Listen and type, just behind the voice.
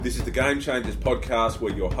This is the Game Changers podcast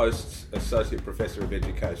where your hosts, Associate Professor of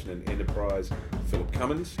Education and Enterprise, Philip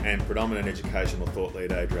Cummins, and Predominant Educational Thought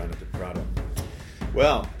Lead, Adriana De Prado.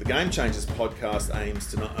 Well, the Game Changers podcast aims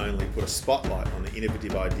to not only put a spotlight on the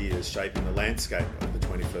innovative ideas shaping the landscape of the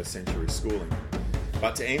 21st century schooling,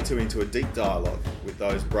 but to enter into a deep dialogue with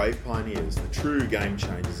those brave pioneers, the true game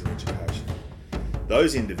changers in education.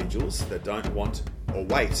 Those individuals that don't want or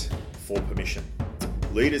wait for permission.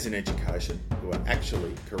 Leaders in education who are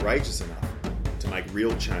actually courageous enough to make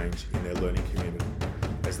real change in their learning community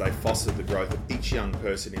as they foster the growth of each young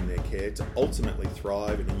person in their care to ultimately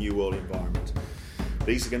thrive in a new world environment.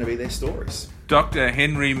 These are going to be their stories. Dr.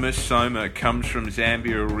 Henry Musoma comes from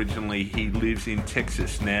Zambia originally. He lives in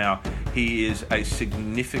Texas now. He is a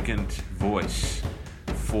significant voice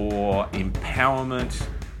for empowerment,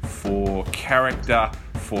 for character,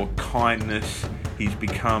 for kindness. He's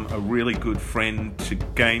become a really good friend to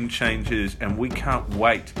Game Changers, and we can't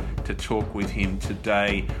wait to talk with him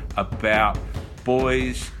today about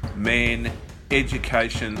boys, men,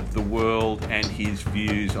 education, the world, and his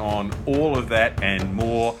views on all of that and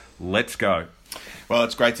more. Let's go. Well,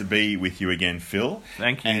 it's great to be with you again, Phil.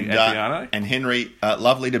 Thank you, Adriano. And Henry,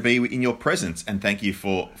 lovely to be in your presence, and thank you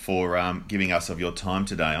for giving us of your time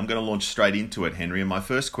today. I'm going to launch straight into it, Henry, and my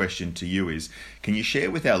first question to you is, can you share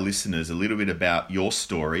with our listeners a little bit about your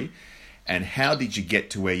story and how did you get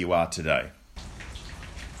to where you are today?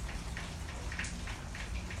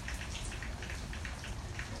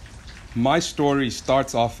 My story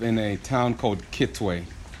starts off in a town called Kitwe.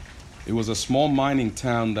 It was a small mining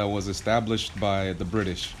town that was established by the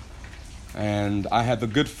British. And I had the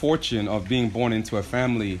good fortune of being born into a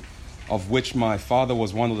family of which my father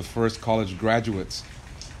was one of the first college graduates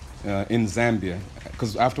in Zambia.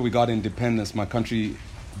 Because after we got independence, my country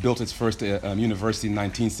built its first university in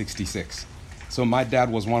 1966. So my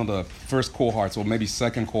dad was one of the first cohorts, or maybe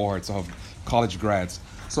second cohorts of college grads.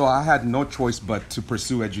 So I had no choice but to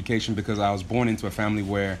pursue education because I was born into a family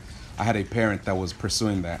where I had a parent that was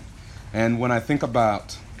pursuing that. And when I think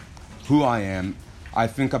about who I am I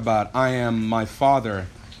am my father,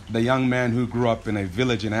 the young man who grew up in a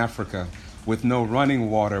village in Africa with no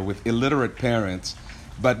running water, with illiterate parents,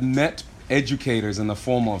 but met educators in the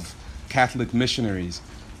form of Catholic missionaries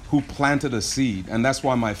who planted a seed. And that's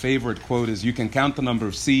why my favorite quote is, you can count the number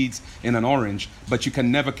of seeds in an orange, but you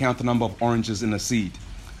can never count the number of oranges in a seed.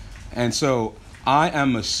 And so I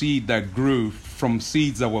am a seed that grew from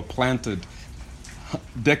seeds that were planted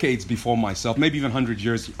decades before myself, maybe even 100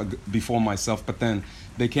 years before myself, but then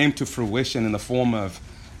they came to fruition in the form of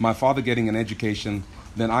my father getting an education,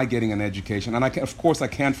 then I getting an education. And of course, I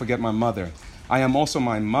can't forget my mother. I am also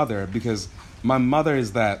my mother because my mother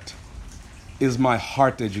is my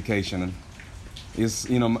heart education.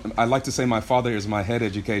 I like to say my father is my head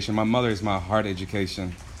education. My mother is my heart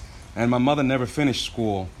education. And my mother never finished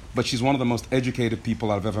school, but she's one of the most educated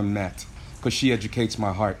people I've ever met because she educates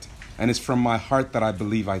my heart. And it's from my heart that I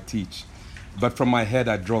believe I teach. But from my head,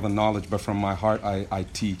 I draw the knowledge, but from my heart, I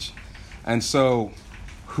teach. And so,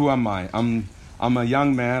 who am I? I'm a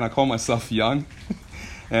young man. I call myself young.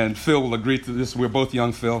 And Phil will agree to this. We're both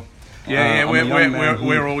young, Phil. Yeah,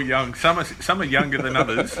 we're all young. Some are younger than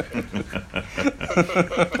others.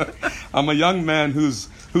 I'm a young man who's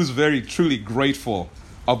very truly grateful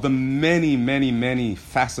of the many, many, many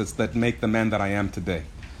facets that make the man that I am today.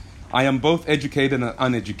 I am both educated and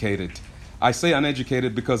uneducated. I say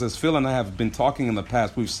uneducated because as Phil and I have been talking in the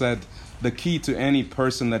past, we've said the key to any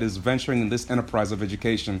person that is venturing in this enterprise of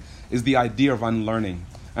education is the idea of unlearning.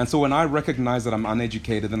 And so when I recognize that I'm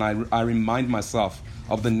uneducated, then I remind myself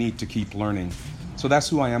of the need to keep learning. So that's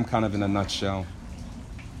who I am kind of in a nutshell.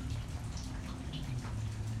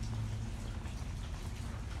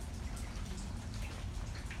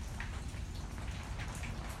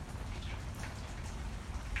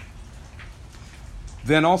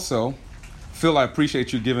 Then also, Phil, I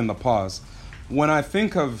appreciate you giving the pause. When I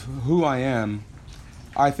think of who I am,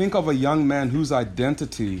 I think of a young man whose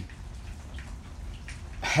identity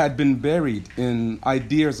had been buried in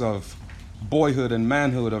ideas of boyhood and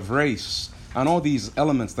manhood, of race, and all these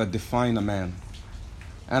elements that define a man.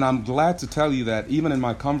 And I'm glad to tell you that even in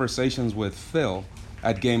my conversations with Phil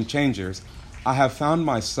at Game Changers, I have found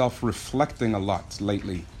myself reflecting a lot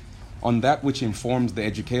lately on that which informs the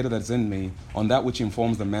educator that's in me, on that which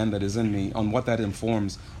informs the man that is in me, on what that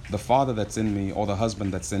informs the father that's in me or the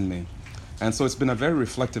husband that's in me. And so it's been a very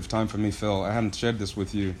reflective time for me, Phil. I haven't shared this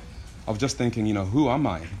with you, of just thinking, who am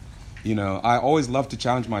I? I always love to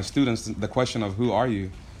challenge my students the question of who are you?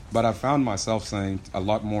 But I've found myself saying a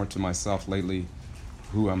lot more to myself lately,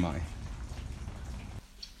 who am I?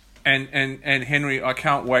 And Henry, I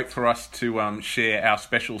can't wait for us to share our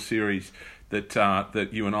special series that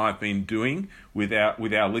you and I have been doing with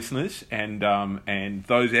our listeners, and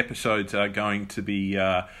those episodes are going to be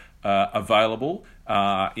available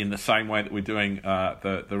in the same way that we're doing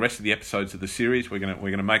the rest of the episodes of the series. We're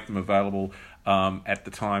gonna make them available at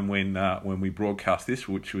the time when we broadcast this,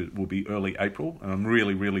 which will be early April, and I'm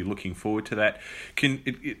really looking forward to that.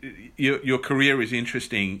 Your career is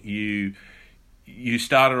interesting. You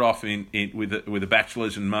started off with a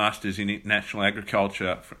bachelor's and master's in international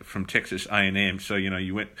agriculture from Texas A&M. So you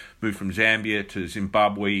moved from Zambia to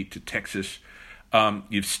Zimbabwe to Texas.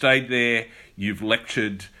 You've stayed there. You've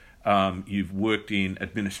lectured. You've worked in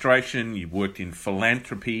administration. You've worked in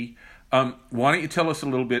philanthropy. Why don't you tell us a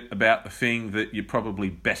little bit about the thing that you're probably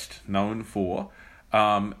best known for,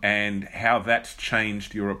 and how that's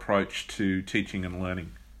changed your approach to teaching and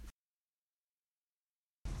learning?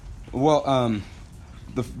 Well,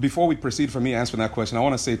 before we proceed for me answering that question, I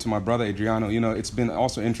want to say to my brother Adriano, it's been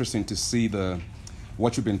also interesting to see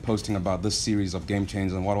what you've been posting about this series of Game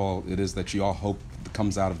Changers and what all it is that you all hope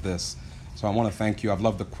comes out of this. So I want to thank you. I've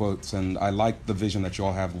loved the quotes, and I like the vision that you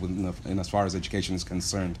all have in as far as education is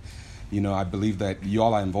concerned. I believe that you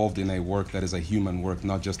all are involved in a work that is a human work,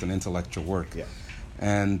 not just an intellectual work. Yeah.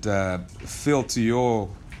 And Phil, to your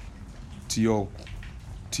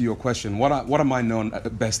question, what am I known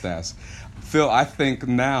best as? Phil, I think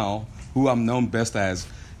now who I'm known best as,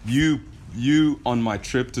 you on my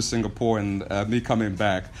trip to Singapore and me coming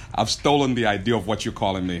back, I've stolen the idea of what you're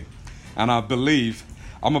calling me. And I believe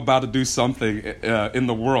I'm about to do something in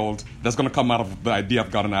the world that's going to come out of the idea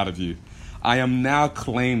I've gotten out of you. I am now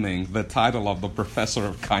claiming the title of the Professor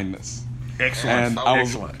of Kindness. Excellent. And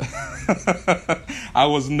Excellent. I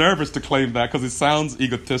was nervous to claim that because it sounds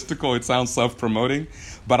egotistical, it sounds self-promoting,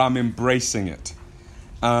 but I'm embracing it.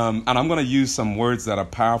 And I'm going to use some words that are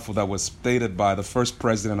powerful that was stated by the first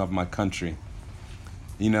president of my country.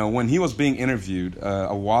 When he was being interviewed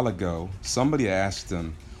a while ago, somebody asked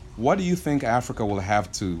him, what do you think Africa will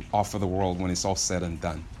have to offer the world when it's all said and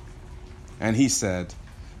done? And he said,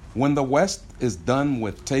 when the West is done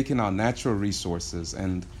with taking our natural resources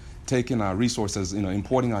and taking our resources,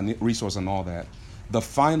 importing our resources and all that, the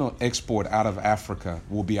final export out of Africa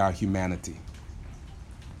will be our humanity.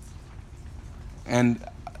 And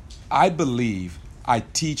I believe I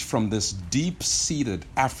teach from this deep-seated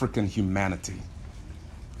African humanity.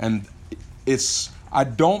 And I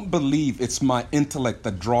don't believe it's my intellect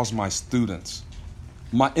that draws my students.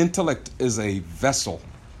 My intellect is a vessel,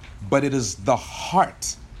 but it is the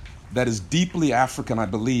heart that is deeply African, I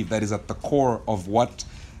believe, that is at the core of what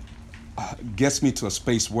gets me to a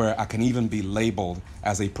space where I can even be labeled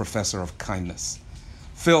as a professor of kindness.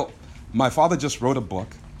 Phil, my father just wrote a book,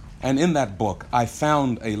 and in that book, I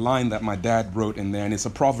found a line that my dad wrote in there, and it's a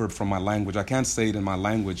proverb from my language. I can't say it in my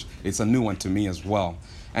language. It's a new one to me as well.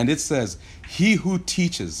 And it says, he who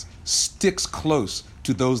teaches sticks close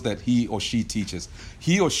to those that he or she teaches.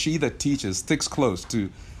 He or she that teaches sticks close to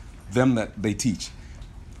them that they teach.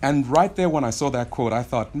 And right there when I saw that quote, I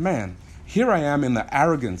thought, man, here I am in the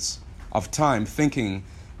arrogance of time thinking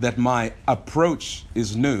that my approach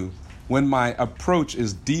is new when my approach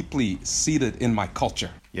is deeply seated in my culture.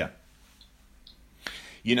 Yeah.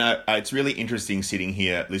 It's really interesting sitting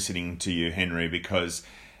here listening to you, Henry, because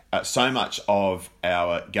so much of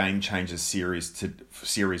our Game Changers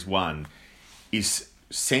series 1 is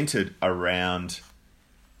centered around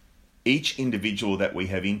each individual that we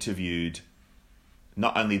have interviewed,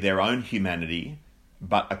 not only their own humanity,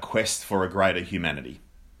 but a quest for a greater humanity.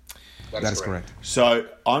 That is correct. So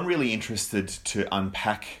I'm really interested to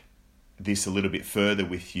unpack this a little bit further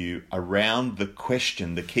with you around the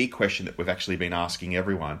key question that we've actually been asking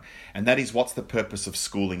everyone, and that is, what's the purpose of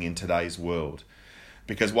schooling in today's world?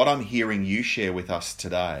 Because what I'm hearing you share with us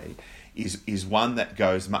today is one that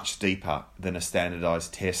goes much deeper than a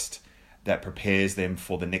standardized test that prepares them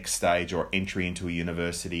for the next stage or entry into a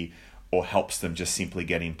university or helps them just simply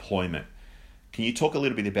get employment. Can you talk a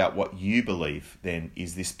little bit about what you believe then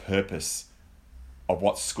is this purpose of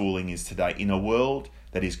what schooling is today in a world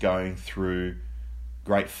that is going through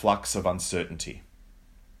great flux of uncertainty?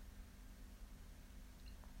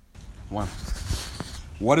 Wow.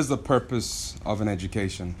 What is the purpose of an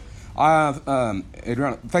education?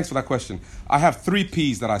 Adriano, thanks for that question. I have 3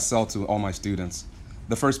 P's that I sell to all my students.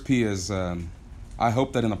 The first P is, I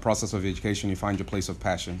hope that in the process of education you find your place of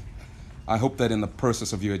passion. I hope that in the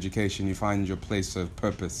process of your education you find your place of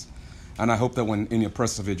purpose. And I hope that when in your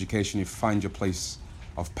process of education you find your place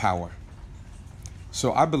of power.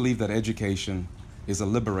 So I believe that education is a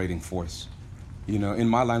liberating force. In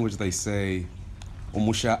my language they say,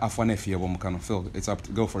 Umusha afwa nefiebo mukano. Phil, it's up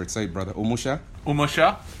to, go for it. Say it, brother. Umusha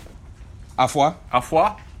Umusha. afwa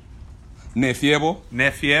Afwa. nefiebo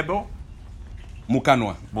Nefiebo.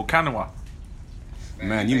 mukanwa. Mukanwa.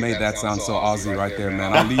 Man, you made that sound so Aussie right there,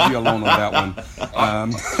 man. I'll leave you alone on that one.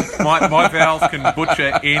 My vowels can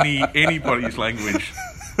butcher anybody's language.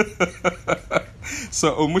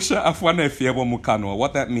 So, umusha afwane fiebo mukanwa.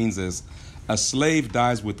 What that means is a slave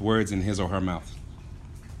dies with words in his or her mouth.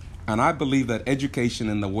 And I believe that education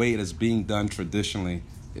in the way it is being done traditionally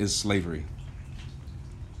is slavery.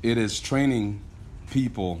 It is training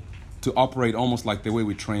people to operate almost like the way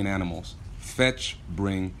we train animals. Fetch,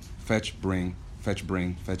 bring, fetch, bring, fetch,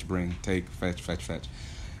 bring, fetch, bring, take, fetch, fetch, fetch.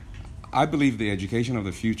 I believe the education of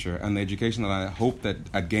the future and the education that I hope that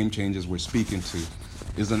at Game Changers we're speaking to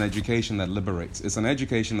is an education that liberates. It's an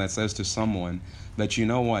education that says to someone that, you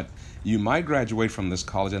know what, you might graduate from this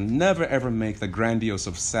college and never ever make the grandiose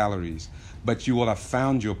of salaries, but you will have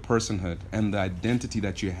found your personhood and the identity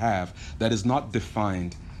that you have that is not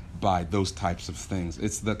defined by those types of things.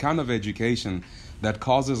 It's the kind of education that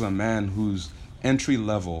causes a man who's entry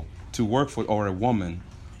level to work for, or a woman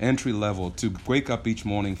entry level to wake up each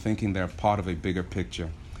morning thinking they're part of a bigger picture.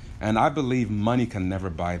 And I believe money can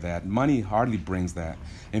never buy that. Money hardly brings that.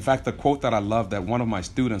 In fact, the quote that I love that one of my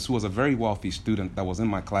students, who was a very wealthy student that was in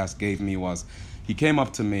my class, gave me was, he came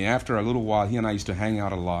up to me after a little while. He and I used to hang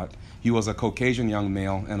out a lot. He was a Caucasian young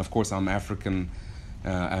male, and of course I'm African,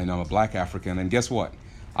 and I'm a black African. And guess what?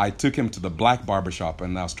 I took him to the black barbershop,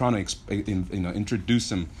 and I was trying to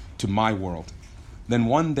introduce him to my world. Then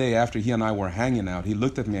one day after he and I were hanging out, he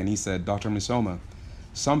looked at me and he said, Dr. Misoma,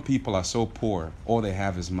 some people are so poor, all they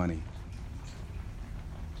have is money.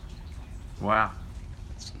 Wow.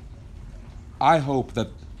 I hope that...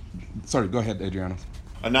 Sorry, go ahead, Adriano.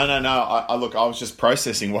 No. I look, I was just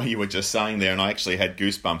processing what you were just saying there, and I actually had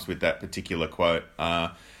goosebumps with that particular quote.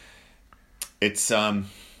 I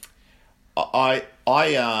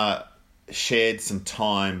shared some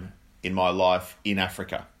time in my life in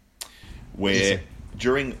Africa, where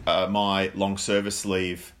during my long service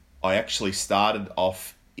leave, I actually started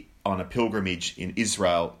off on a pilgrimage in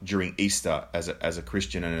Israel during Easter as a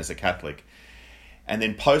Christian and as a Catholic. And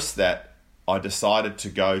then post that, I decided to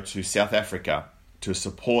go to South Africa to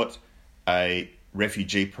support a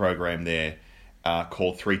refugee program there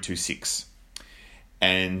called 326.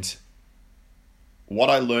 And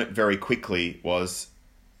what I learnt very quickly was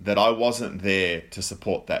that I wasn't there to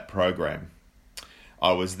support that program.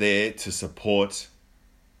 I was there to support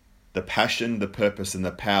the passion, the purpose, and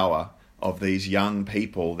the power of these young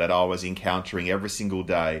people that I was encountering every single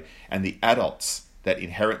day, and the adults that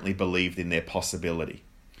inherently believed in their possibility.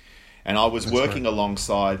 And I was working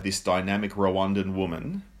alongside this dynamic Rwandan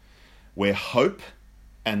woman where hope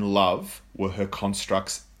and love were her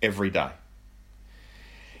constructs every day.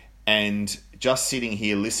 And just sitting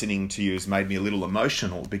here listening to you has made me a little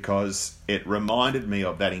emotional, because it reminded me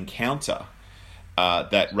of that encounter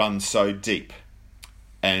that runs so deep.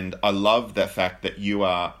 And I love the fact that you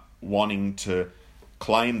are wanting to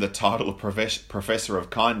claim the title of Professor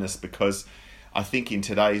of Kindness, because I think in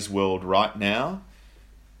today's world right now,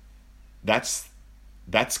 that's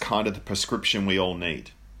kind of the prescription we all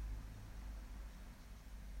need.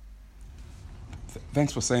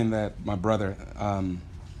 Thanks for saying that, my brother.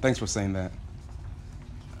 Thanks for saying that.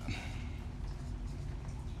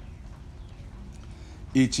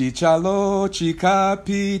 Ichichalo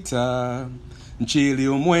chikapita, nchili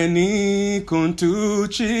umweni kuntu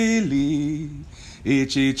chili.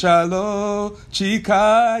 Ichichalo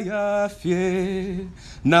chikaya fye,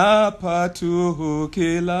 napatu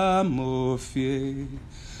kila mofye.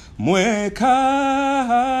 Mweka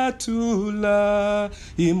hatula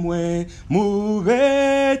imwe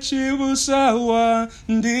mube chibusawa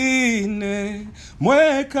ndine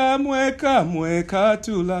mweka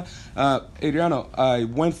tula. Adriano, I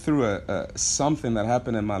went through something that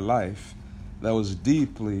happened in my life that was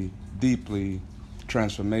deeply, deeply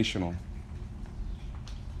transformational.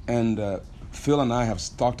 And Phil and I have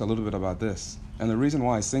talked a little bit about this. And the reason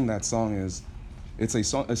why I sing that song is it's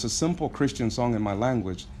a simple Christian song in my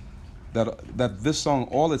language. That this song,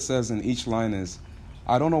 all it says in each line is,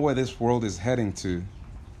 I don't know where this world is heading to.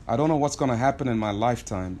 I don't know what's going to happen in my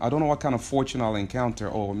lifetime. I don't know what kind of fortune I'll encounter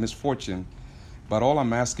or misfortune. But all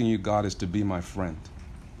I'm asking you, God, is to be my friend.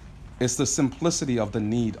 It's the simplicity of the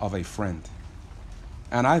need of a friend.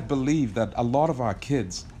 And I believe that a lot of our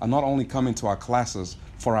kids are not only coming to our classes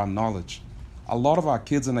for our knowledge. A lot of our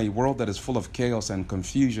kids in a world that is full of chaos and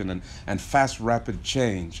confusion and fast, rapid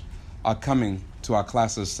change are coming to our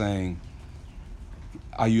classes saying,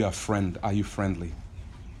 are you a friend? Are you friendly?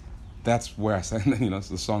 That's where I said, it's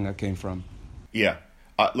the song that came from. Yeah.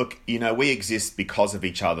 Look, we exist because of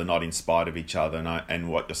each other, not in spite of each other.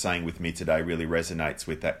 And what you're saying with me today really resonates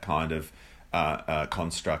with that kind of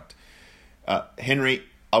construct. Henry,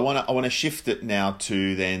 I want to shift it now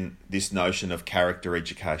to then this notion of character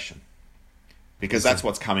education, because that's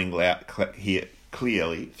what's coming out here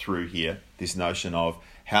clearly through here. This notion of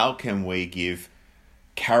how can we give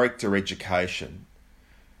character education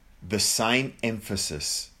the same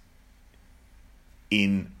emphasis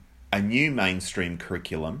in a new mainstream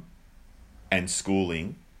curriculum and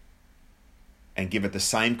schooling, and give it the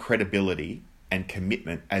same credibility and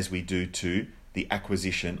commitment as we do to the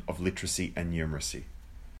acquisition of literacy and numeracy?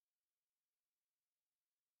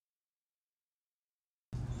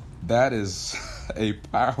 That is a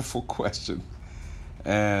powerful question.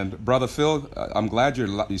 And Brother Phil, I'm glad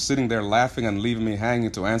you're sitting there laughing and leaving me hanging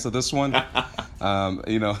to answer this one. I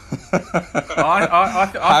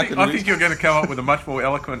think you're going to come up with a much more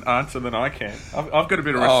eloquent answer than I can. I've got a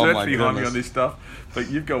bit of research behind me on this stuff, but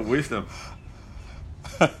you've got wisdom.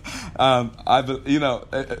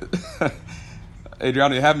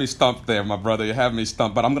 Adriano, you have me stumped there, my brother. You have me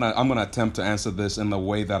stumped, but I'm gonna attempt to answer this in the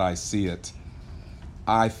way that I see it.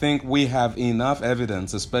 I think we have enough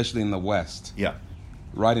evidence, especially in the West,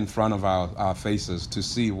 right in front of our faces, to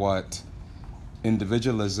see what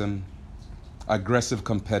individualism, aggressive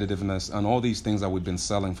competitiveness, and all these things that we've been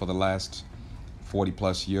selling for the last 40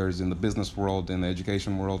 plus years in the business world, in the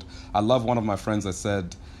education world. I love one of my friends that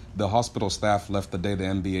said the hospital staff left the day the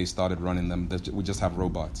NBA started running them. We just have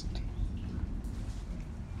robots.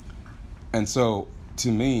 And so,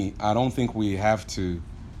 to me, I don't think we have to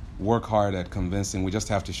work hard at convincing. We just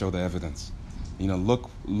have to show the evidence. Look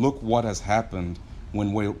what has happened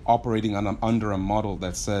when we're operating under a model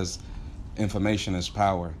that says information is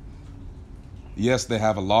power. Yes, they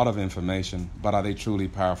have a lot of information, but are they truly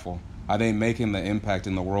powerful? Are they making the impact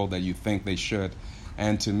in the world that you think they should?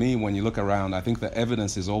 And to me, when you look around, I think the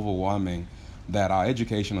evidence is overwhelming that our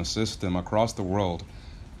educational system across the world,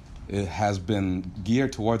 it has been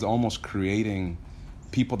geared towards almost creating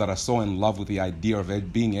people that are so in love with the idea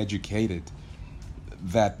of being educated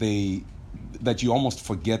that you almost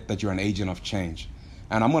forget that you're an agent of change.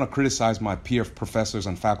 And I'm going to criticize my peer professors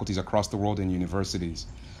and faculties across the world in universities.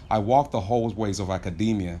 I walk the hallways of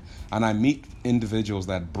academia, and I meet individuals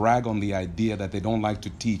that brag on the idea that they don't like to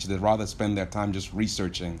teach. They'd rather spend their time just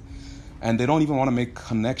researching. And they don't even want to make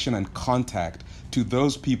connection and contact to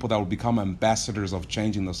those people that will become ambassadors of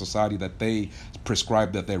changing the society that they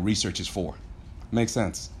prescribe that their research is for. Makes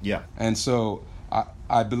sense? Yeah. And so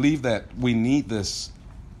I believe that we need this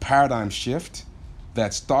paradigm shift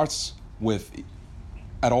that starts with,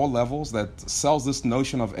 at all levels, that sells this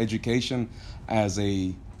notion of education as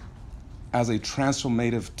a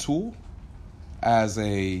transformative tool, as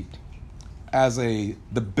the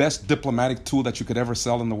best diplomatic tool that you could ever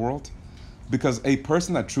sell in the world. Because a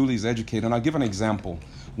person that truly is educated, and I'll give an example.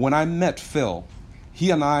 When I met Phil,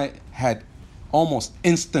 he and I had almost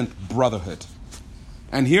instant brotherhood.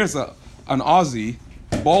 And here's an Aussie,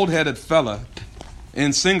 bald-headed fella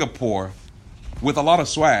in Singapore with a lot of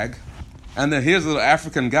swag, and then here's an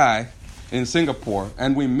African guy in Singapore,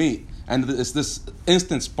 and we meet, and it's this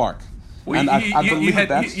instant spark. Well, and I believe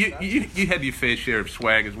you had your fair share of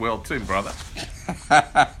swag as well too, brother.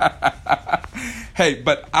 Hey,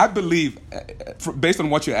 but I believe, based on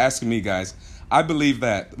what you're asking me, guys, I believe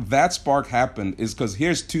that spark happened is because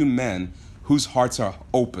here's two men whose hearts are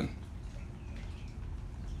open.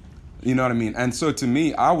 You know what I mean? And so to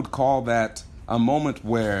me, I would call that a moment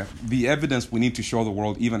where the evidence we need to show the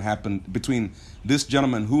world even happened between this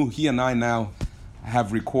gentleman who he and I now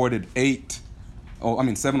have recorded 7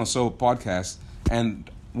 or so podcasts, and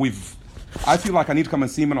I feel like I need to come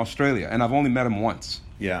and see him in Australia, and I've only met him once.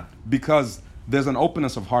 Yeah. Because there's an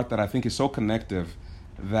openness of heart that I think is so connective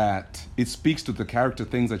that it speaks to the character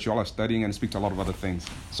things that you all are studying, and speak to a lot of other things.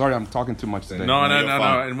 Sorry, I'm talking too much today. No.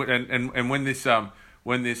 And when this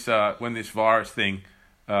virus thing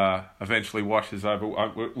eventually washes over,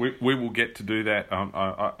 we will get to do that.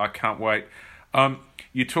 I can't wait.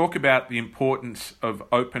 You talk about the importance of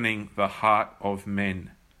opening the heart of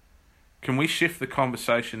men. Can we shift the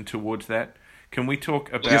conversation towards that? Can we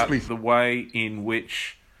talk about the way in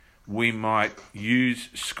which we might use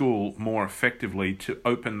school more effectively to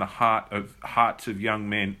open the hearts of young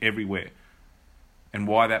men everywhere, and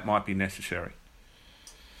why that might be necessary?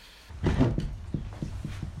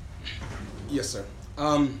 Yes, sir.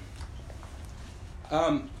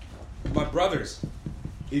 My brothers,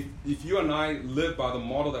 if you and I live by the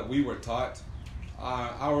model that we were taught,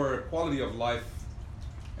 our quality of life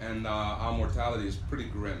and our mortality is pretty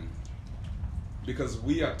grim, because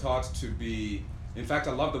we are taught to be In fact,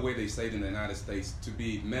 I love the way they say it in the United States, to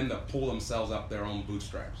be men that pull themselves up their own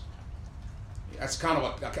bootstraps. That's kind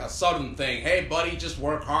of a southern thing. Hey, buddy, just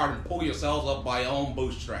work hard and pull yourselves up by your own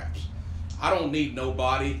bootstraps. I don't need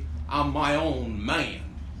nobody. I'm my own man.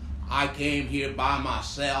 I came here by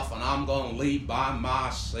myself, and I'm going to leave by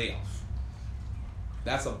myself.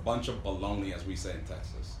 That's a bunch of baloney, as we say in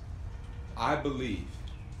Texas. I believe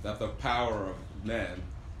that the power of men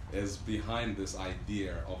is behind this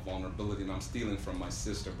idea of vulnerability, and I'm stealing from my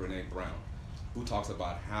sister, Brene Brown, who talks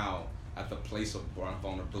about how at the place of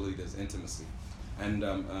vulnerability there's intimacy. And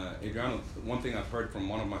Adriano, one thing I've heard from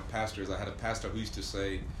one of my pastors, I had a pastor who used to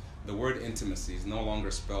say, the word intimacy is no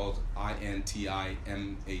longer spelled I-N-T-I-M-A-C-Y.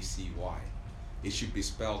 It should be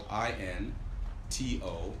spelled I-N-T-O-M-E-S-E-E.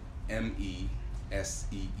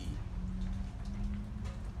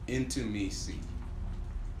 Intimacy.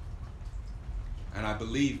 And I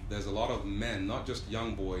believe there's a lot of men, not just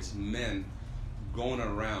young boys, men going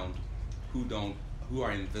around who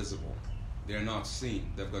are invisible. They're not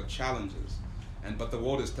seen. They've got challenges. But the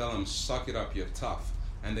world is telling them, suck it up, you're tough.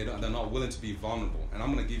 And they're not willing to be vulnerable. And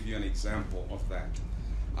I'm going to give you an example of that.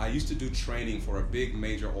 I used to do training for a big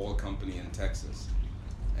major oil company in Texas.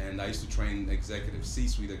 And I used to train executives,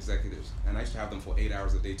 C-suite executives. And I used to have them for 8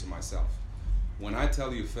 hours a day to myself. When I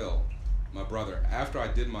tell you, Phil, my brother, after I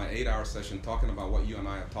did my 8-hour session talking about what you and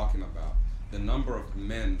I are talking about, the number of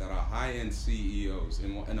men that are high-end CEOs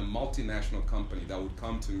in a multinational company that would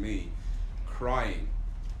come to me crying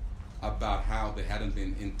about how they hadn't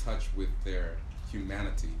been in touch with their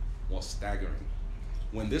humanity was staggering.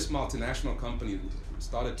 When this multinational company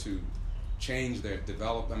started to change the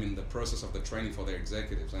process of the training for their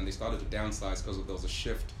executives, and they started to downsize because there was a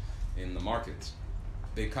shift in the markets,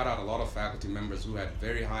 they cut out a lot of faculty members who had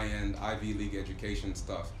very high-end Ivy League education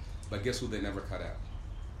stuff. But guess who they never cut out?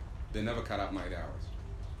 They never cut out my 8 hours.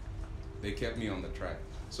 They kept me on the track.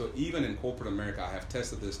 So even in corporate America, I have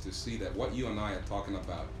tested this to see that what you and I are talking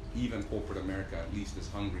about, even corporate America at least is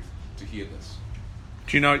hungry to hear this.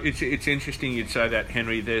 Do you know, it's interesting you'd say that,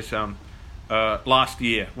 Henry. There's last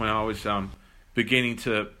year when I was beginning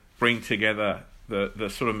to bring together the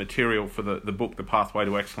sort of material for the book, The Pathway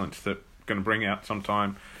to Excellence, that I'm going to bring out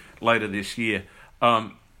sometime later this year.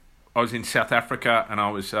 I was in South Africa, and I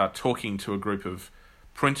was talking to a group of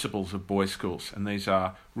principals of boys' schools, and these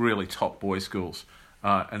are really top boys' schools,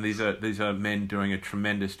 and these are men doing a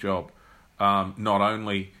tremendous job, not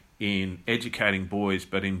only in educating boys,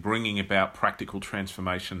 but in bringing about practical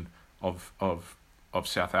transformation of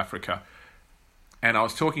South Africa. And I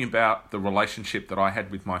was talking about the relationship that I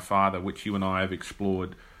had with my father, which you and I have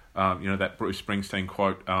explored. That Bruce Springsteen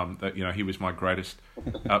quote, that he was my greatest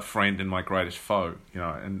friend and my greatest foe.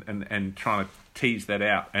 And trying to tease that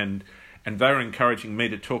out. And they were encouraging me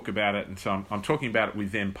to talk about it, and so I'm talking about it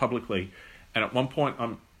with them publicly. And at one point,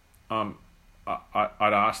 I'd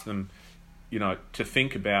asked them, to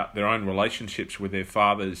think about their own relationships with their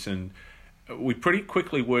fathers, and we pretty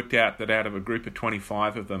quickly worked out that out of a group of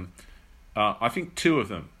 25 of them, I think 2 of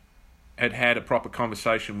them had a proper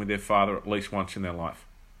conversation with their father at least once in their life.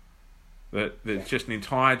 There's just an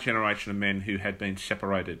entire generation of men who had been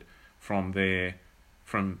separated from that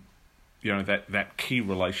key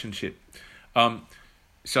relationship.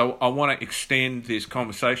 So I want to extend this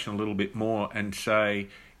conversation a little bit more and say,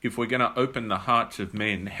 if we're going to open the hearts of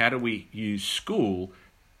men, how do we use school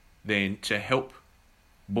then to help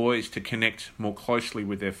boys to connect more closely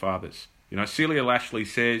with their fathers? Celia Lashley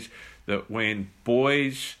says that when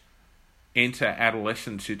boys enter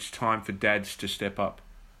adolescence, it's time for dads to step up.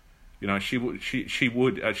 She was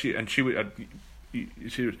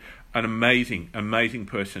an amazing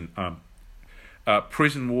person.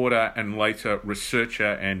 Prison warder and later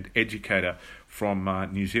researcher and educator from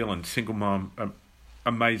New Zealand, single mom,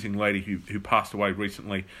 amazing lady who passed away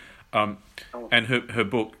recently, and her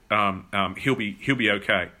book He'll Be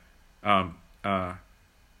Okay,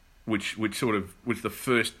 which sort of was the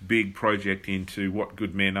first big project into what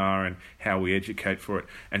good men are and how we educate for it.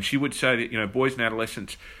 And she would say that boys and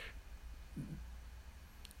adolescents,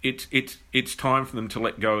 it's time for them to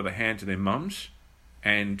let go of the hands of their mums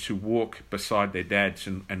and to walk beside their dads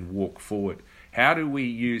and walk forward. How do we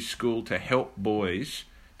use school to help boys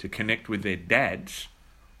to connect with their dads,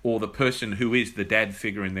 or the person who is the dad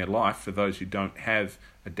figure in their life, for those who don't have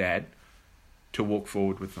a dad, to walk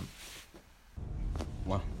forward with them?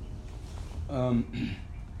 Wow.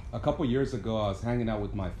 A couple years ago, I was hanging out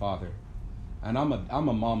with my father, and I'm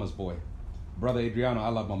a mama's boy. Brother Adriano, I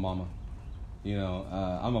love my mama.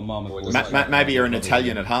 I'm a mama's boy. Maybe you're an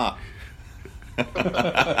Italian at heart.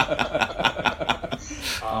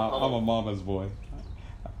 I'm a mama's boy.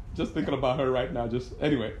 Just thinking about her right now.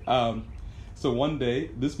 Anyway. So one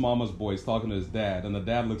day, this mama's boy is talking to his dad, and the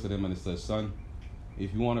dad looks at him and he says, son,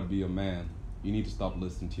 if you want to be a man, you need to stop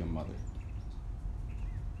listening to your mother.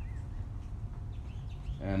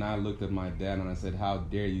 And I looked at my dad and I said, how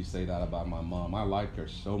dare you say that about my mom? I like her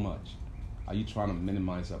so much. Are you trying to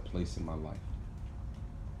minimize her place in my life?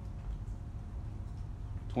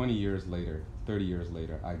 20 years later, 30 years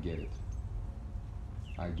later, I get it.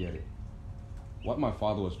 I get it. What my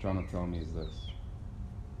father was trying to tell me is this.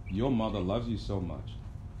 Your mother loves you so much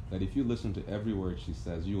that if you listen to every word she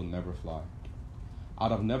says, you will never fly.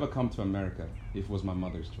 I'd have never come to America if it was my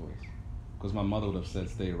mother's choice. Because my mother would have said,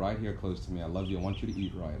 stay right here close to me. I love you. I want you to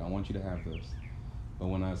eat right. I want you to have this. But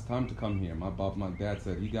when it was time to come here, my dad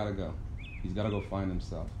said, he got to go. He's got to go find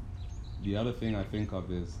himself. The other thing I think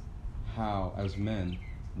of is how, as men,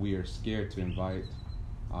 we are scared to invite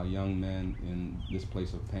our young men in this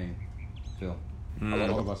place of pain. Phil, a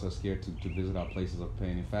lot of us are scared to visit our places of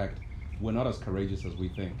pain. In fact, we're not as courageous as we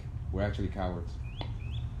think. We're actually cowards.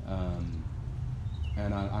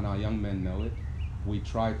 And our young men know it. We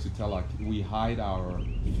try to we hide our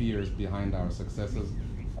fears behind our successes,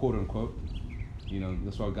 quote unquote. You know,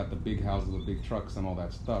 that's why we got the big houses, the big trucks and all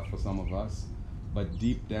that stuff for some of us. But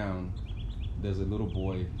deep down, there's a little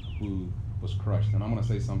boy who was crushed. And I'm going to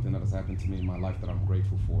say something that has happened to me in my life that I'm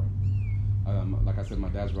grateful for. Like I said, my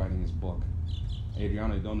dad's writing his book.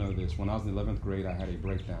 Adriana, you don't know this. When I was in 11th grade, I had a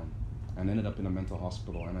breakdown and ended up in a mental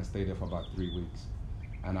hospital. And I stayed there for about 3 weeks.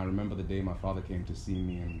 And I remember the day my father came to see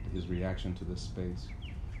me and his reaction to this space.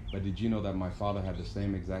 But did you know that my father had the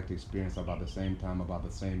same exact experience about the same time, about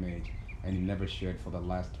the same age, and he never shared for the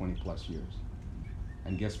last 20 plus years?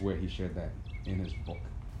 And guess where he shared that? In his book.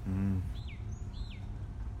 And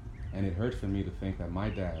it hurt for me to think that my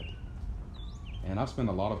dad, and I've spent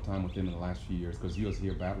a lot of time with him in the last few years because he was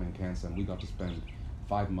here battling cancer, and we got to spend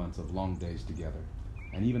 5 months of long days together.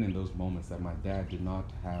 And even in those moments that my dad did not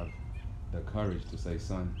have the courage to say,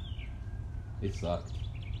 son, it sucked.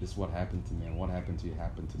 This is what happened to me, and what happened to you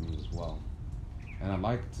happened to me as well. And I'd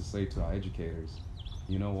like to say to our educators,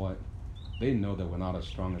 you know what? They know that we're not as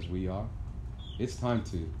strong as we are. It's time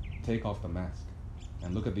to take off the mask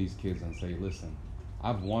and look at these kids and say, listen,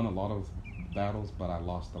 I've won a lot of battles, but I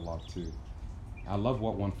lost a lot too. I love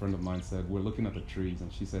what one friend of mine said. We're looking at the trees,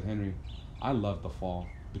 and she said, Henry, I love the fall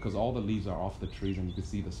because all the leaves are off the trees and you can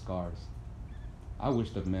see the scars. I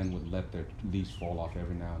wish that men would let their leaves fall off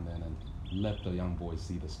every now and then and let the young boys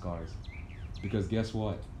see the scars. Because guess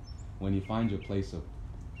what? When you find your place of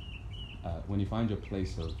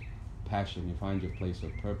passion, you find your place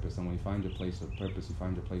of purpose, and when you find your place of purpose, you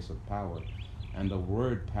find your place of power. And the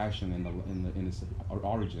word passion in its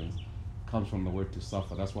origins comes from the word to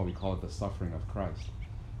suffer. That's why we call it the suffering of Christ.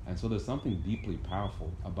 And so there's something deeply powerful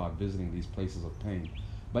about visiting these places of pain.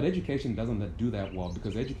 But education doesn't do that well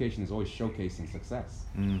because education is always showcasing success.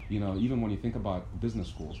 You know, even when you think about business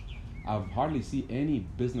schools, I've hardly seen any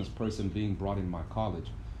business person being brought in my college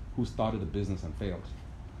who started a business and failed.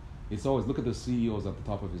 It's always, look at the CEOs at the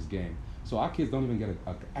top of his game. So our kids don't even get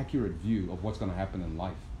an accurate view of what's going to happen in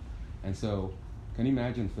life. And so, can you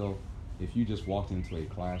imagine, Phil, if you just walked into a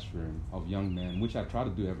classroom of young men, which I try to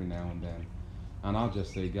do every now and then, and I'll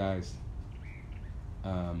just say, guys,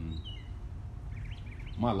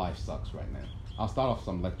 my life sucks right now. I'll start off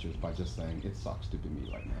some lectures by just saying, it sucks to be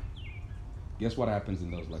me right now. Guess what happens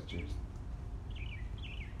in those lectures?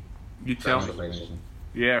 You tell me.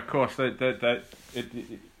 Yeah, of course.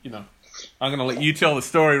 You know, I'm going to let you tell the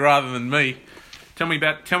story rather than me. Tell me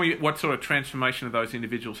what sort of transformation of those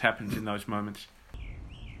individuals happens in those moments.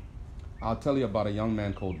 I'll tell you about a young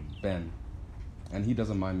man called Ben, and he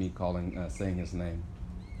doesn't mind me saying his name.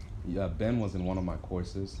 Ben was in one of my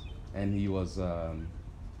courses, and he was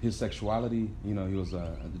his sexuality. You know, he was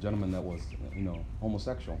a gentleman that was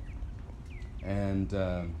homosexual, and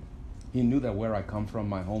he knew that where I come from,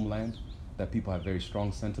 my homeland, that people have very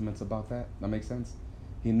strong sentiments about that. That makes sense.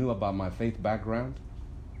 He knew about my faith background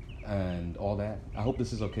and all that. I hope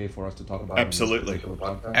this is okay for us to talk about. Absolutely.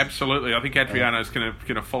 Absolutely. I think Adriana is going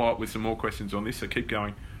to follow up with some more questions on this, so keep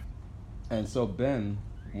going. And so Ben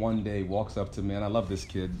one day walks up to me, and I love this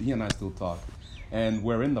kid. He and I still talk. And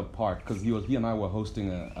we're in the park because he and I were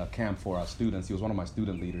hosting a camp for our students. He was one of my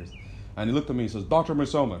student leaders. And he looked at me and says, Dr.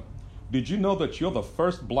 Musoma, did you know that you're the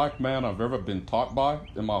first black man I've ever been taught by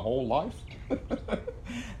in my whole life?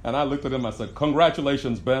 And I looked at him and I said,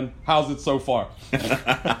 congratulations, Ben. How's it so far?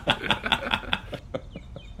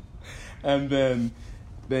 And then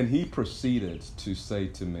he proceeded to say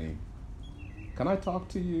to me, can I talk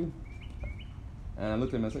to you? And I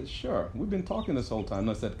looked at him and I said, sure. We've been talking this whole time. And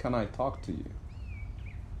I said, can I talk to you?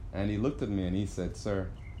 And he looked at me and he said, sir,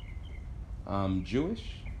 I'm Jewish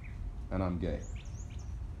and I'm gay.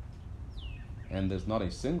 And there's not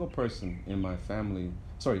a single person in my family,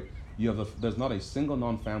 there's not a single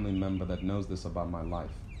non-family member that knows this about my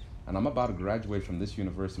life. And I'm about to graduate from this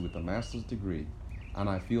university with a master's degree, and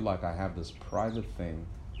I feel like I have this private thing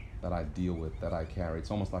that I deal with, that I carry.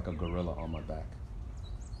 It's almost like a gorilla on my back.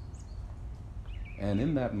 And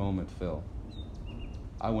in that moment, Phil,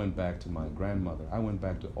 I went back to my grandmother. I went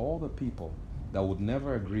back to all the people that would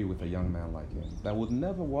never agree with a young man like him, that would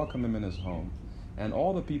never welcome him in his home, and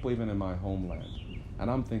all the people even in my homeland.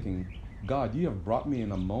 And I'm thinking, God, you have brought me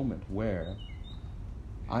in a moment where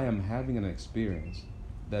I am having an experience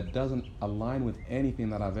that doesn't align with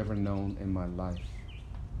anything that I've ever known in my life.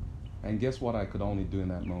 And guess what I could only do in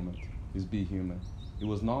that moment is be human. It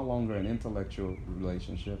was no longer an intellectual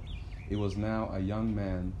relationship. It was now a young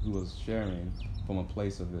man who was sharing from a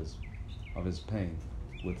place of his pain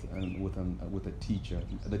with a teacher,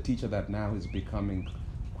 the teacher that now is becoming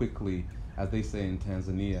quickly, as they say in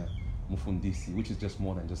Tanzania, mufundisi, which is just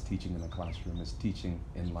more than just teaching in a classroom. It's teaching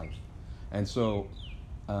in life. And so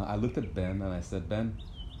I looked at Ben and I said, Ben,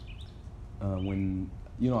 when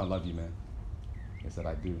I love you, man. He said,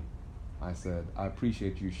 I do. I said, I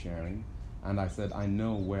appreciate you sharing. And I said, I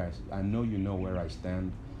know you know where I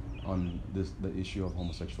stand on the issue of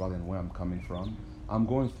homosexuality and where I'm coming from. I'm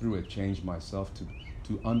going through a change myself to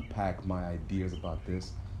unpack my ideas about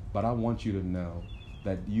this, but I want you to know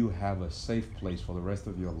that you have a safe place for the rest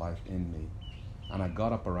of your life in me. And I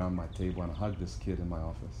got up around my table and hugged this kid in my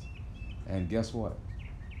office. And guess what?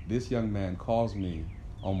 This young man calls me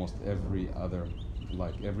almost every other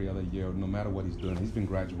year, no matter what he's doing. He's been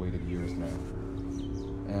graduated years now.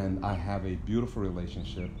 And I have a beautiful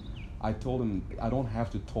relationship. I told him, I don't have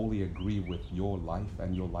to totally agree with your life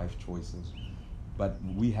and your life choices, but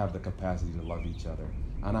we have the capacity to love each other,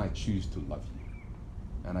 and I choose to love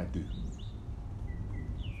you, and I do.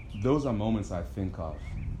 Those are moments I think of.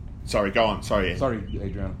 Sorry, go on. Sorry,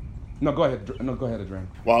 Adriana. No, go ahead, Adriana.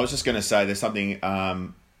 Well, I was just going to say there's something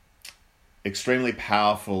extremely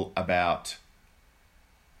powerful about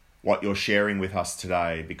what you're sharing with us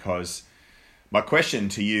today, because my question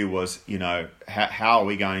to you was, how are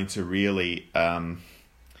we going to really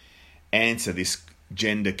answer this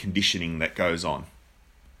gender conditioning that goes on,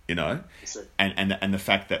 Yes, and the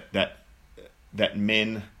fact that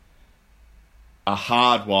men are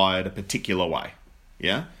hardwired a particular way,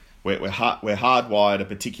 yeah, we're hardwired a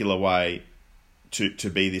particular way to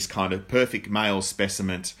be this kind of perfect male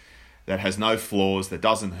specimen that has no flaws, that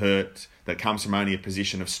doesn't hurt, that comes from only a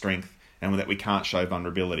position of strength, and that we can't show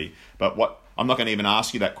vulnerability. But I'm not going to even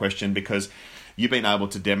ask you that question, because you've been able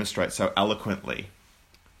to demonstrate so eloquently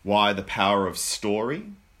why the power of story,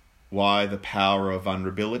 why the power of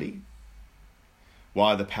vulnerability,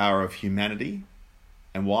 why the power of humanity,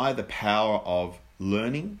 and why the power of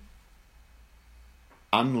learning,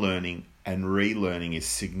 unlearning, and relearning is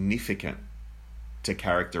significant to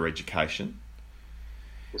character education.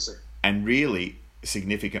 Yes, sir. And really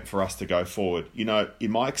significant for us to go forward.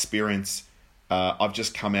 In my experience, I've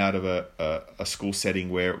just come out of a school setting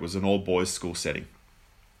where it was an all-boys school setting.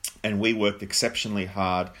 And we worked exceptionally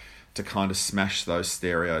hard to kind of smash those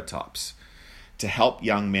stereotypes, to help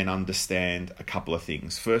young men understand a couple of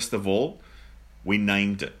things. First of all, we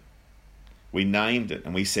named it. We named it,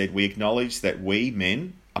 and we said we acknowledge that we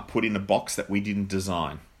men are put in a box that we didn't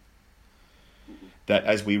design. That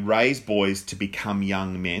as we raise boys to become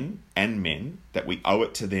young men, that we owe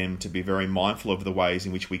it to them to be very mindful of the ways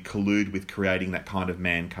in which we collude with creating that kind of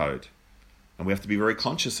man code. And we have to be very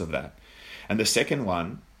conscious of that. And the second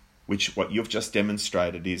one, what you've just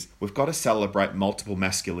demonstrated, is we've got to celebrate multiple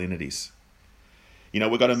masculinities.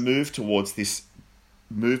 We've got to move towards this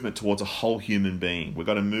movement towards a whole human being. We've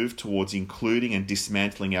got to move towards including and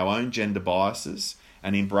dismantling our own gender biases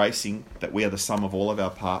and embracing that we are the sum of all of our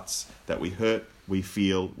parts, that we hurt, we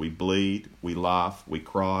feel, we bleed, we laugh, we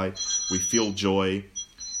cry, we feel joy,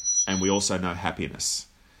 and we also know happiness.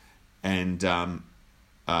 And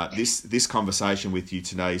this conversation with you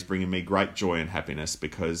today is bringing me great joy and happiness,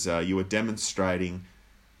 because you are demonstrating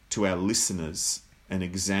to our listeners an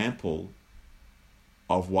example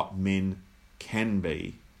of what men can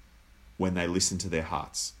be when they listen to their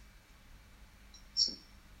hearts.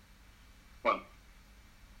 Well,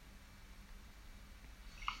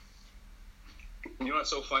 you know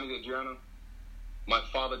what's so funny, Adriana? My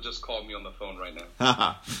father just called me on the phone right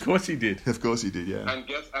now. Of course he did. Of course he did, yeah.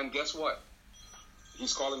 And guess what?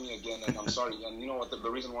 He's calling me again, and I'm sorry. And you know what? The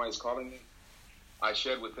reason why he's calling me? I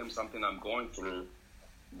shared with him something I'm going through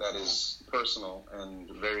that is personal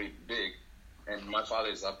and very big. And my father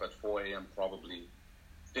is up at 4 a.m. probably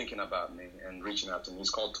thinking about me and reaching out to me.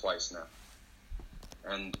 He's called twice now.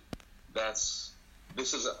 And this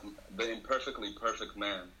is the imperfectly perfect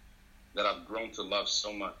man that I've grown to love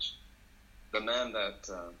so much. The man that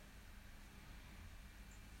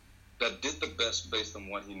did the best based on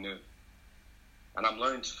what he knew. And I'm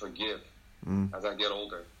learning to forgive as I get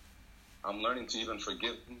older. I'm learning to even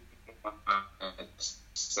forgive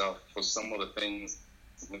myself for some of the things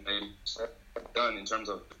I've done in terms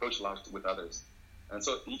of approach life with others. And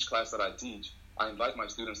so each class that I teach, I invite my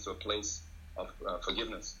students to a place of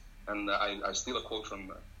forgiveness. And I steal a quote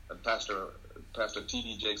from Pastor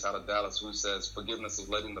T.D. Jakes out of Dallas, who says, "Forgiveness is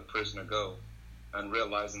letting the prisoner go and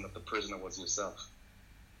realizing that the prisoner was yourself."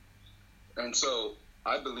 And so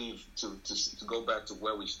I believe, to go back to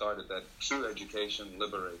where we started, that true education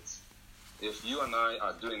liberates. If you and I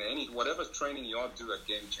are doing whatever training you all do at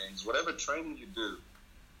Game Change, whatever training you do,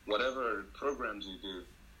 whatever programs you do,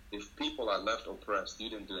 if people are left oppressed, you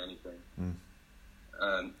didn't do anything.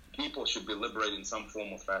 And people should be liberated in some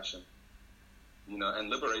form or fashion. And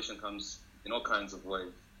liberation comes in all kinds of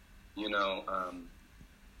ways.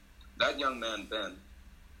 That young man, Ben,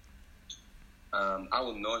 I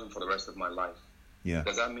will know him for the rest of my life. Yeah.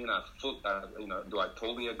 Does that mean do I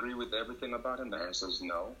totally agree with everything about him? The answer is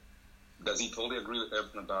no. Does he totally agree with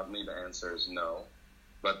everything about me? The answer is no.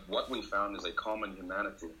 But what we found is a common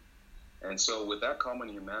humanity. And so with that common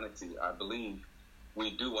humanity, I believe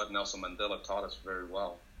we do what Nelson Mandela taught us very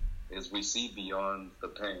well, is we see beyond the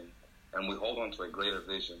pain and we hold on to a greater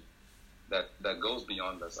vision that goes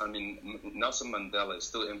beyond us. I mean, Nelson Mandela is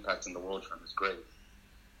still impacting the world from his grave.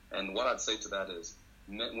 And what I'd say to that is,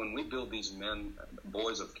 when we build these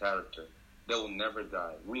boys of character, they will never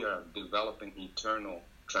die. We are developing eternal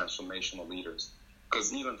transformational leaders.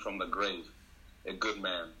 Because even from the grave, a good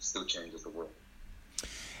man still changes the world.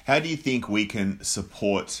 How do you think we can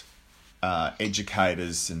support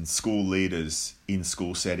educators and school leaders in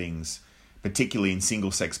school settings, particularly in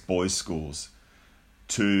single-sex boys' schools,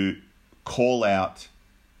 to call out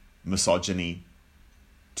misogyny,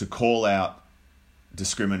 to call out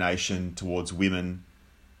discrimination towards women,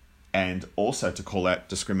 and also to call out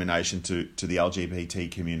discrimination to the LGBT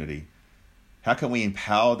community? How can we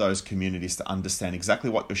empower those communities to understand exactly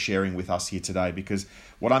what you're sharing with us here today? Because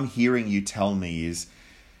what I'm hearing you tell me is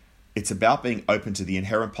it's about being open to the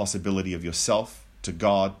inherent possibility of yourself, to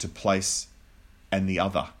God, to place, and the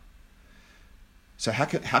other. So how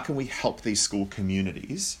can we help these school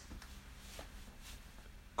communities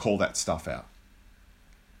call that stuff out?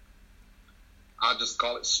 I'll just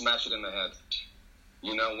call it smash it in the head.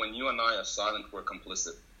 When you and I are silent, we're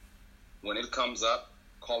complicit. When it comes up,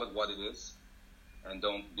 call it what it is, and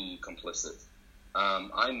don't be complicit.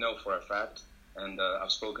 I know for a fact, and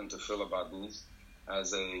I've spoken to Phil about these,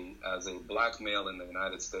 as a black male in the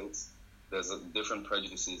United States, there's different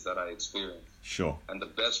prejudices that I experience. Sure. And the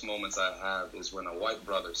best moments I have is when a white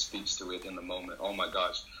brother speaks to it in the moment. Oh my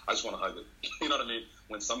gosh, I just want to hug it. You know what I mean?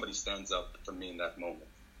 When somebody stands up for me in that moment.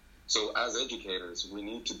 So as educators, we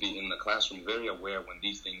need to be in the classroom very aware when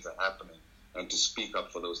these things are happening and to speak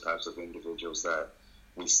up for those types of individuals that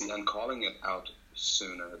we see, and calling it out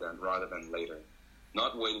sooner rather than later.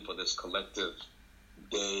 Not waiting for this collective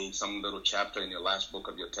day, some little chapter in your last book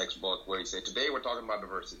of your textbook where you say, today we're talking about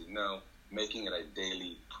diversity. No, making it a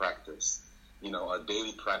daily practice, a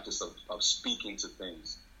daily practice of speaking to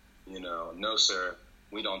things. No, sir,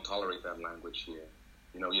 we don't tolerate that language here.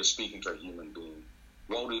 You're speaking to a human being.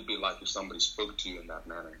 What would it be like if somebody spoke to you in that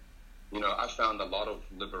manner? I found a lot of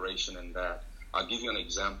liberation in that. I'll give you an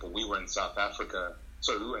example. We were in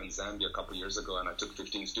Zambia a couple of years ago, and I took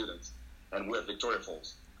 15 students, and we're at Victoria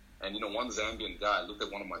Falls. And, one Zambian guy looked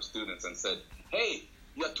at one of my students and said, "Hey,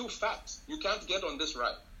 you're too fat. You can't get on this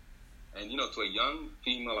ride." And, to a young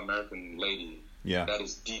female American lady, that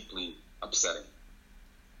is deeply upsetting.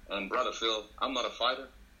 And Brother Phil, I'm not a fighter,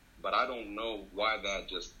 but I don't know why that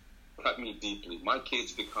just cut me deeply. My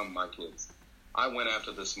kids become my kids. I went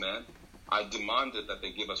after this man. I demanded that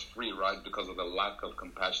they give us free rides because of the lack of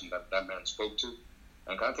compassion that man spoke to.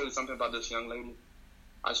 And can I tell you something about this young lady?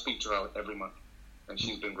 I speak to her every month, and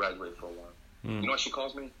she's been graduated for a while. You know what she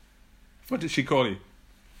calls me? What did she call you?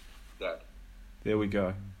 Dad. There we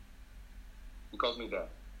go. She calls me Dad.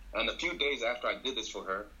 And a few days after I did this for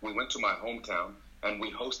her, we went to my hometown, and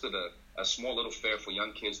we hosted a small little fair for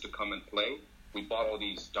young kids to come and play. We bought all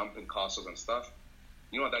these jumping castles and stuff.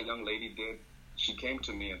 You know what that young lady did? She came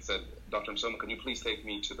to me and said, "Dr. Msoma, can you please take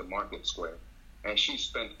me to the market square?" And she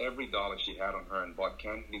spent every dollar she had on her and bought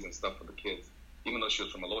candies and stuff for the kids, even though she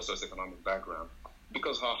was from a low socioeconomic background,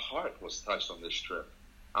 because her heart was touched on this trip.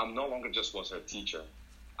 I no longer just was her teacher.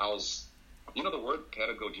 I was, the word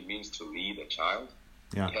pedagogy means to lead a child.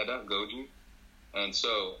 Yeah. Pedagogy. And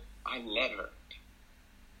so I led her.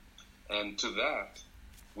 And to that,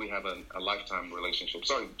 we have a lifetime relationship.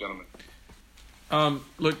 Sorry, gentlemen.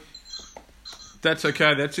 Look, that's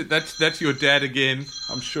okay. That's it. That's your dad again,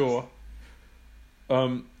 I'm sure.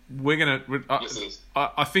 We're gonna. Yes, it is.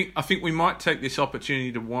 I think we might take this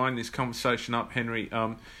opportunity to wind this conversation up, Henry.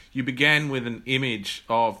 You began with an image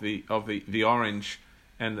of the orange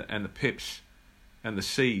and the pips and the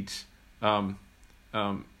seeds.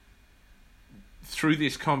 Through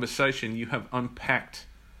this conversation, you have unpacked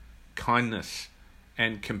kindness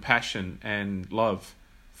and compassion and love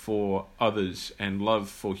for others and love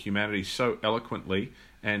for humanity so eloquently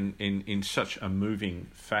and in such a moving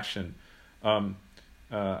fashion.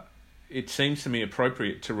 It seems to me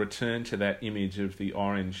appropriate to return to that image of the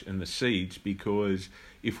orange and the seeds, because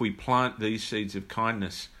if we plant these seeds of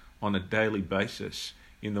kindness on a daily basis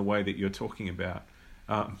in the way that you're talking about,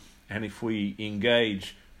 and if we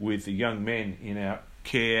engage with the young men in our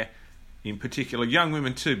care, in particular young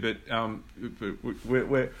women too, but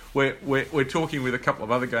we're talking with a couple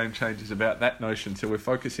of other game changers about that notion, so we're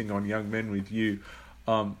focusing on young men with you.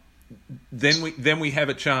 Then we have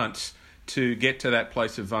a chance to get to that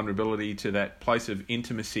place of vulnerability, to that place of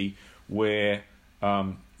intimacy where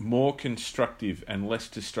more constructive and less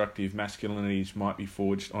destructive masculinities might be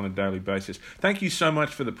forged on a daily basis. Thank you so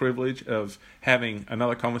much for the privilege of having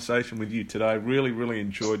another conversation with you today. Really, really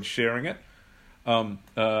enjoyed sharing it.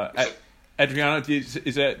 Adriano, do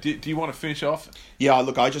you want to finish off? Yeah,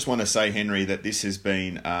 look, I just want to say, Henry, that this has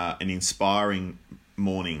been an inspiring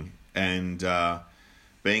morning, and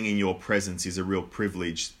being in your presence is a real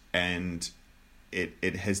privilege, and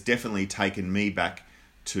it has definitely taken me back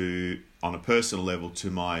to, on a personal level,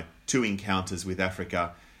 to my 2 encounters with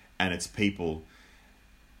Africa and its people.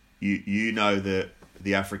 You know the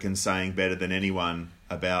African saying better than anyone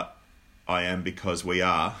about "I am because we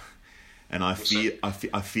are," and I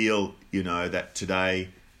feel that today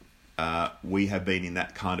we have been in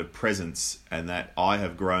that kind of presence, and that I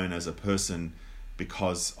have grown as a person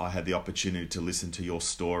because I had the opportunity to listen to your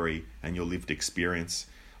story and your lived experience.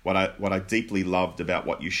 What I deeply loved about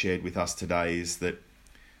what you shared with us today is that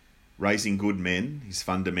raising good men is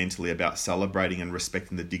fundamentally about celebrating and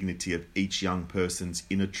respecting the dignity of each young person's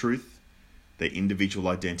inner truth, their individual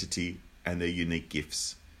identity, and their unique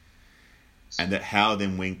gifts. And that how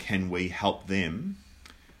then when can we help them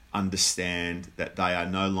understand that they are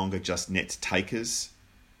no longer just net takers,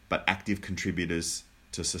 but active contributors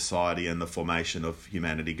to society and the formation of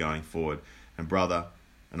humanity going forward. And brother,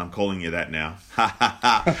 and I'm calling you that now,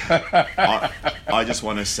 I just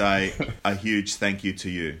want to say a huge thank you to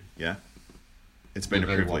you. Yeah, it's been a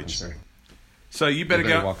privilege. Welcome, so you better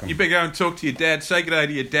go. Welcome. You better go and talk to your dad. Say good day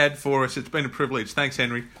to your dad for us. It's been a privilege. Thanks,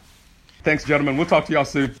 Henry. Thanks, gentlemen. We'll talk to y'all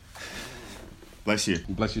soon. Bless you.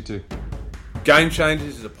 Bless you too. Game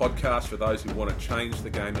Changers is a podcast for those who want to change the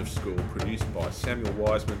game of school, produced by Samuel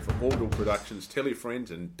Wiseman for Orbital Productions. Tell your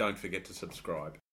friends and don't forget to subscribe.